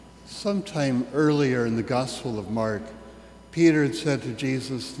Sometime earlier in the Gospel of Mark, Peter had said to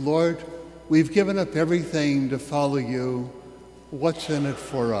Jesus, "Lord, we've given up everything to follow you. What's in it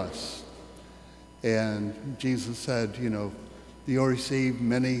for us?" And Jesus said, you'll receive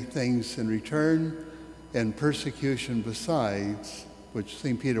many things in return and persecution besides, which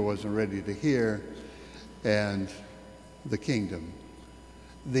St. Peter wasn't ready to hear, and the kingdom.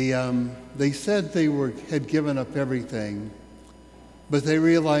 They said they had given up everything, but they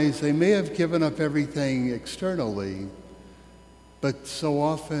realized they may have given up everything externally, but so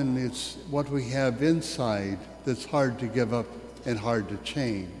often it's what we have inside that's hard to give up and hard to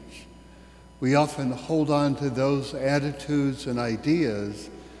change. We often hold on to those attitudes and ideas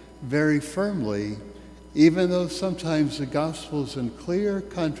very firmly, even though sometimes the gospel is in clear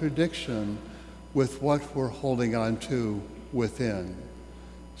contradiction with what we're holding on to within.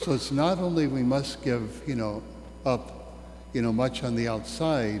 So it's not only we must give, up, much on the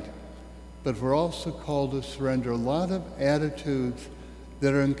outside, but we're also called to surrender a lot of attitudes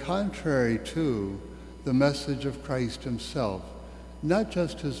that are in contrary to the message of Christ himself. Not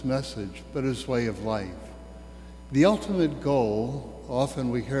just his message, but his way of life. The ultimate goal, often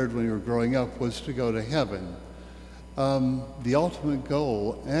we heard when we were growing up, was to go to heaven. The ultimate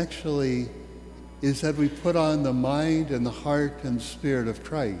goal actually is that we put on the mind and the heart and spirit of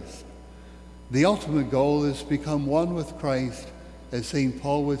Christ. The ultimate goal is to become one with Christ. As St.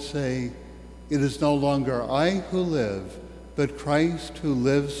 Paul would say, it is no longer I who live, but Christ who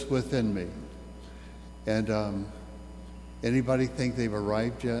lives within me. And anybody think they've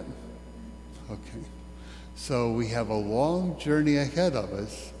arrived yet? Okay. So we have a long journey ahead of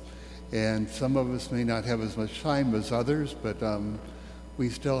us, and some of us may not have as much time as others, but we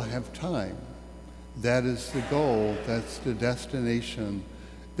still have time. That is the goal, that's the destination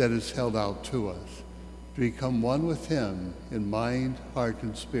that is held out to us, to become one with him in mind, heart,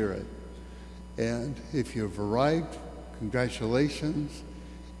 and spirit. And if you've arrived, congratulations.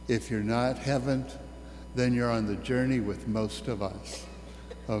 If you're not, haven't, then you're on the journey with most of us.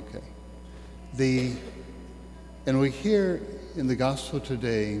 Okay. And we hear in the gospel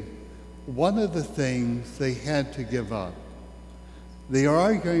today, one of the things they had to give up. They are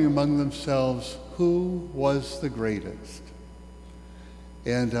arguing among themselves who was the greatest.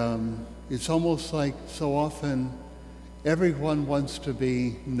 And it's almost like so often everyone wants to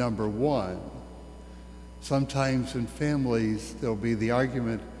be number one. Sometimes in families there'll be the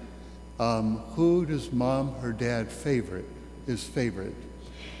argument, who does mom or dad is favorite?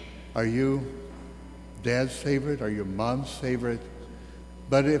 Are you dad's favorite? Are you mom's favorite?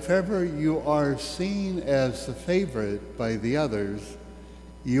 But if ever you are seen as the favorite by the others,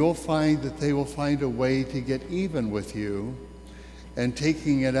 you'll find that they will find a way to get even with you and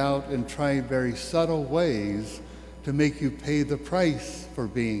taking it out and trying very subtle ways to make you pay the price for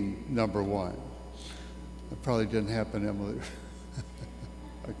being number one. That probably didn't happen, Emily.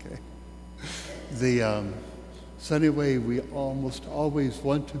 Okay. So anyway, we almost always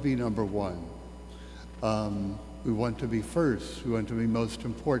want to be number one. We want to be first. We want to be most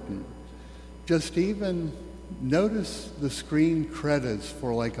important. Just even notice the screen credits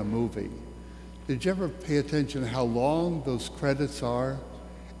for like a movie. Did you ever pay attention to how long those credits are?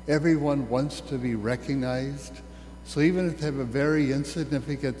 Everyone wants to be recognized. So even if they have a very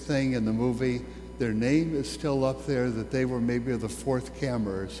insignificant thing in the movie, their name is still up there that they were maybe the fourth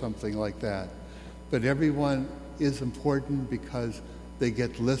camera or something like that. But everyone is important because they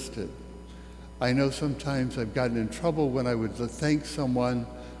get listed. I know sometimes I've gotten in trouble when I would thank someone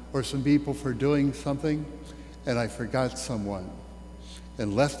or some people for doing something, and I forgot someone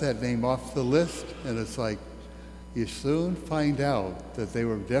and left that name off the list, and it's like you soon find out that they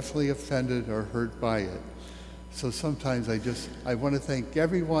were definitely offended or hurt by it. So sometimes I want to thank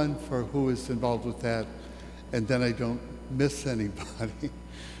everyone for who is involved with that, and then I don't miss anybody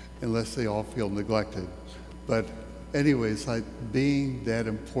unless they all feel neglected. But anyways, being that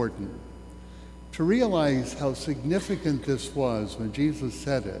important. To realize how significant this was when Jesus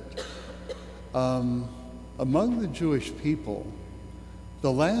said it, among the Jewish people,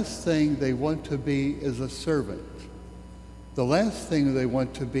 the last thing they want to be is a servant. The last thing they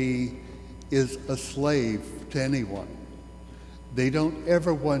want to be is a slave to anyone. They don't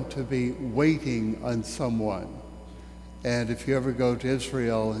ever want to be waiting on someone. And if you ever go to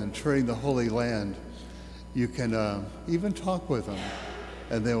Israel and touring the Holy Land, you can even talk with them,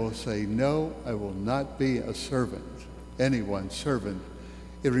 and they will say, "No, I will not be a servant, anyone's servant."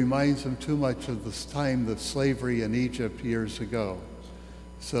 It reminds them too much of this time of slavery in Egypt years ago.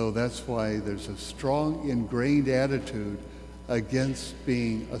 So that's why there's a strong ingrained attitude against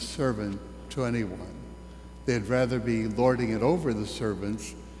being a servant to anyone. They'd rather be lording it over the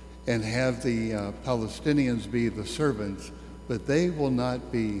servants and have the Palestinians be the servants, but they will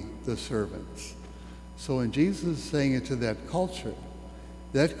not be the servants. So when Jesus is saying it to that culture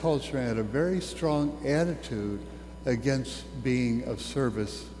had a very strong attitude against being of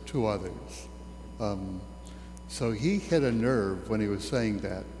service to others. So he hit a nerve when he was saying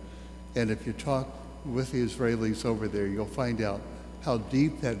that. And if you talk with the Israelis over there, you'll find out how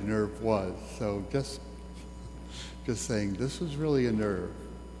deep that nerve was. So just saying, this was really a nerve.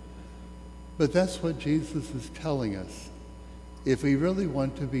 But that's what Jesus is telling us. If we really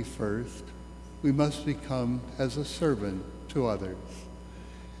want to be first, we must become as a servant to others.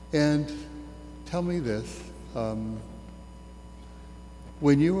 And tell me this,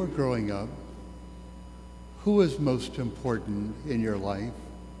 when you were growing up, who was most important in your life?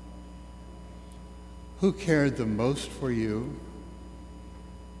 Who cared the most for you?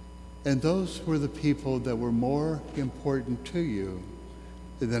 And those were the people that were more important to you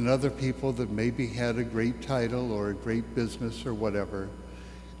than other people that maybe had a great title or a great business or whatever,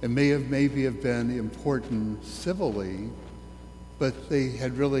 and maybe have been important civilly, but they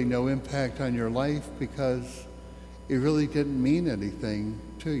had really no impact on your life because it really didn't mean anything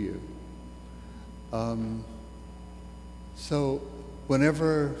to you. So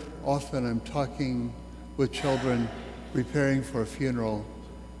whenever often I'm talking with children preparing for a funeral,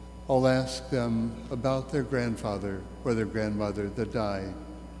 I'll ask them about their grandfather or their grandmother that died.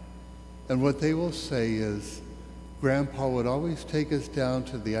 And what they will say is, Grandpa would always take us down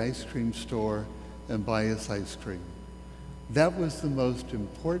to the ice cream store and buy us ice cream. That was the most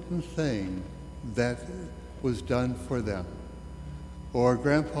important thing that was done for them. Or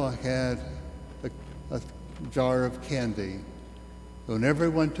Grandpa had a jar of candy. Whenever I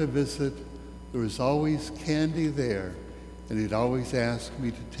went to visit, there was always candy there, and he'd always ask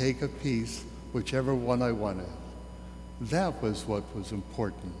me to take a piece, whichever one I wanted. That was what was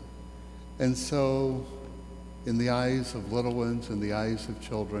important. And so, in the eyes of little ones, in the eyes of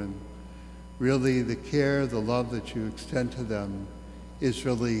children, really the care, the love that you extend to them is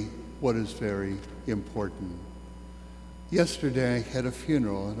really what is very important. Yesterday I had a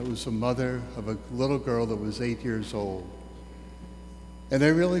funeral, and it was a mother of a little girl that was 8 years old. And I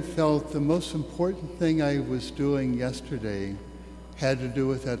really felt the most important thing I was doing yesterday had to do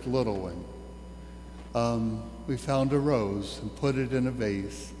with that little one. We found a rose and put it in a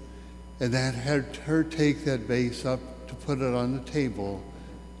vase, and that had her take that vase up to put it on the table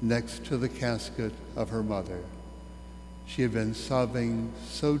next to the casket of her mother. She had been sobbing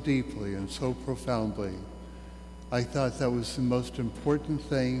so deeply and so profoundly. I thought that was the most important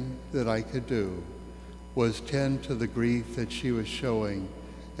thing that I could do, was tend to the grief that she was showing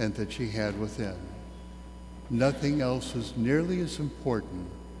and that she had within. Nothing else was nearly as important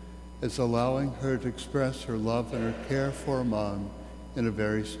as allowing her to express her love and her care for her mom in a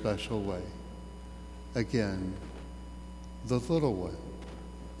very special way. Again, the little one,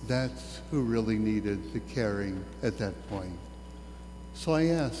 that's who really needed the caring at that point. So I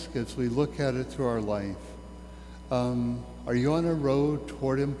ask, as we look at it through our life, are you on a road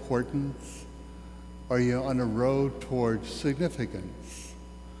toward importance? Are you on a road toward significance?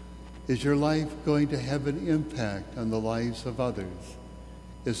 Is your life going to have an impact on the lives of others,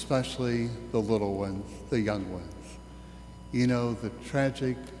 especially the little ones, the young ones? You know, the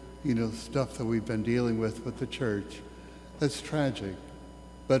tragic, stuff that we've been dealing with the church, that's tragic.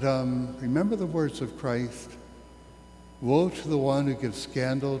 But remember the words of Christ, woe to the one who gives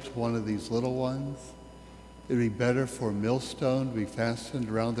scandal to one of these little ones. It would be better for a millstone to be fastened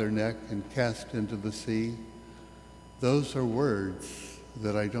around their neck and cast into the sea. Those are words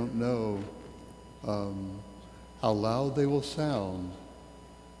that I don't know how loud they will sound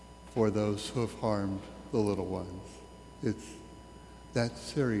for those who have harmed the little ones. It's that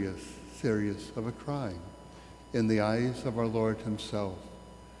serious of a crime in the eyes of our Lord himself.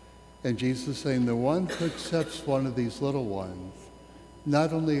 And Jesus saying, the one who accepts one of these little ones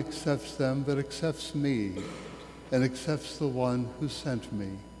not only accepts them, but accepts me and accepts the one who sent me.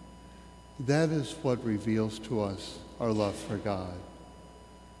 That is what reveals to us our love for God.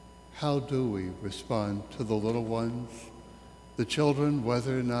 How do we respond to the little ones? The children,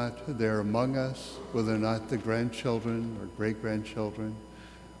 whether or not they're among us, whether or not the grandchildren or great-grandchildren,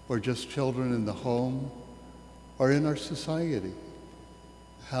 or just children in the home or in our society.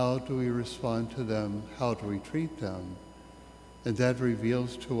 How do we respond to them? How do we treat them? And that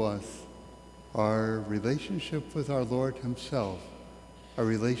reveals to us our relationship with our Lord himself, our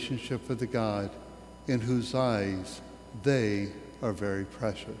relationship with the God in whose eyes they are very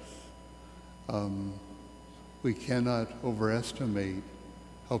precious. We cannot overestimate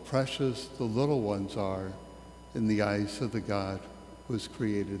how precious the little ones are in the eyes of the God who has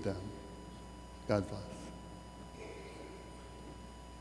created them. God bless.